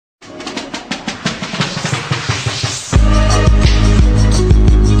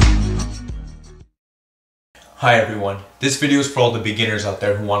Hi everyone, this video is for all the beginners out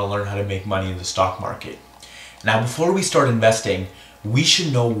there who want to learn how to make money in the stock market. Now before we start investing, we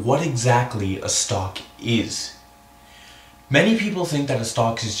should know what exactly a stock is. Many people think that a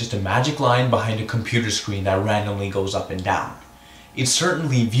stock is just a magic line behind a computer screen that randomly goes up and down. It's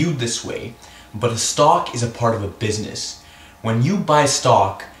certainly viewed this way, but a stock is a part of a business. When you buy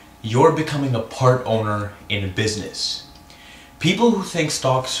stock, you're becoming a part owner in a business. People who think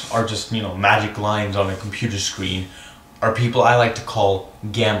stocks are just, magic lines on a computer screen are people I like to call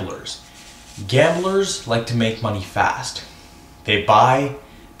gamblers. Gamblers like to make money fast. They buy,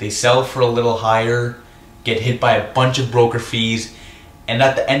 they sell for a little higher, get hit by a bunch of broker fees, and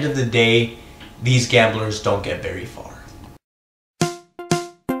at the end of the day, these gamblers don't get very far.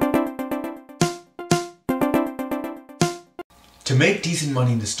 To make decent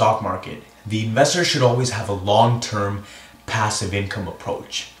money in the stock market, the investor should always have a long-term passive income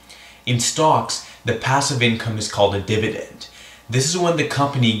approach. In stocks, the passive income is called a dividend. This is when the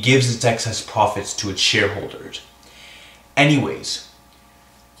company gives its excess profits to its shareholders. Anyways,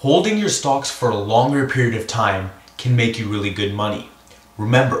 holding your stocks for a longer period of time can make you really good money.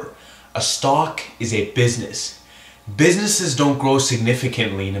 Remember, a stock is a business. Businesses don't grow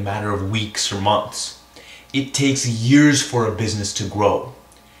significantly in a matter of weeks or months. It takes years for a business to grow.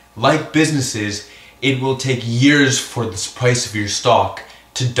 Like businesses, it will take years for the price of your stock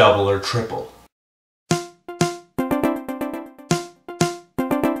to double or triple.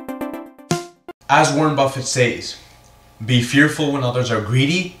 As Warren Buffett says, be fearful when others are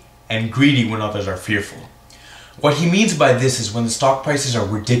greedy, and greedy when others are fearful. What he means by this is when the stock prices are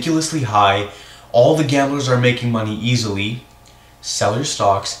ridiculously high, all the gamblers are making money easily, sell your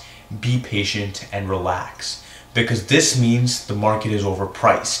stocks, be patient, and relax, because this means the market is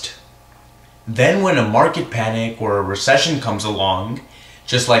overpriced. Then when a market panic or a recession comes along,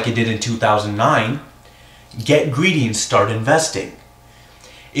 just like it did in 2009, get greedy and start investing.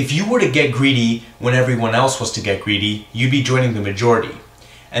 If you were to get greedy when everyone else was to get greedy, you'd be joining the majority,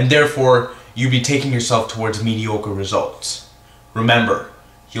 and therefore you'd be taking yourself towards mediocre results. Remember,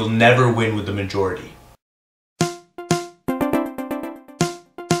 you'll never win with the majority.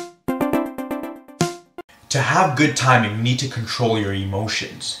 To have good timing, you need to control your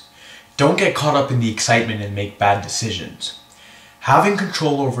emotions. Don't get caught up in the excitement and make bad decisions. Having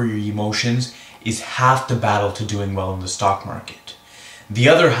control over your emotions is half the battle to doing well in the stock market. The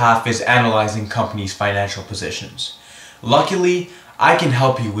other half is analyzing companies' financial positions. Luckily, I can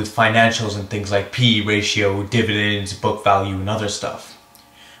help you with financials and things like PE ratio, dividends, book value, and other stuff.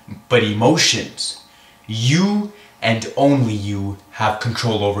 But emotions, you and only you have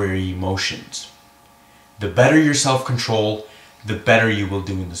control over your emotions. The better your self-control, the better you will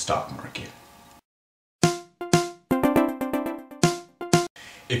do in the stock market.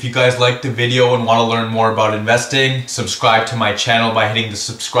 If you guys liked the video and want to learn more about investing, subscribe to my channel by hitting the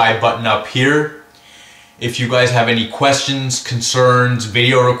subscribe button up here. If you guys have any questions, concerns,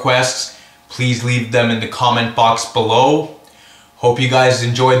 video requests, please leave them in the comment box below. Hope you guys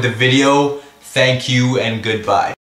enjoyed the video. Thank you and goodbye.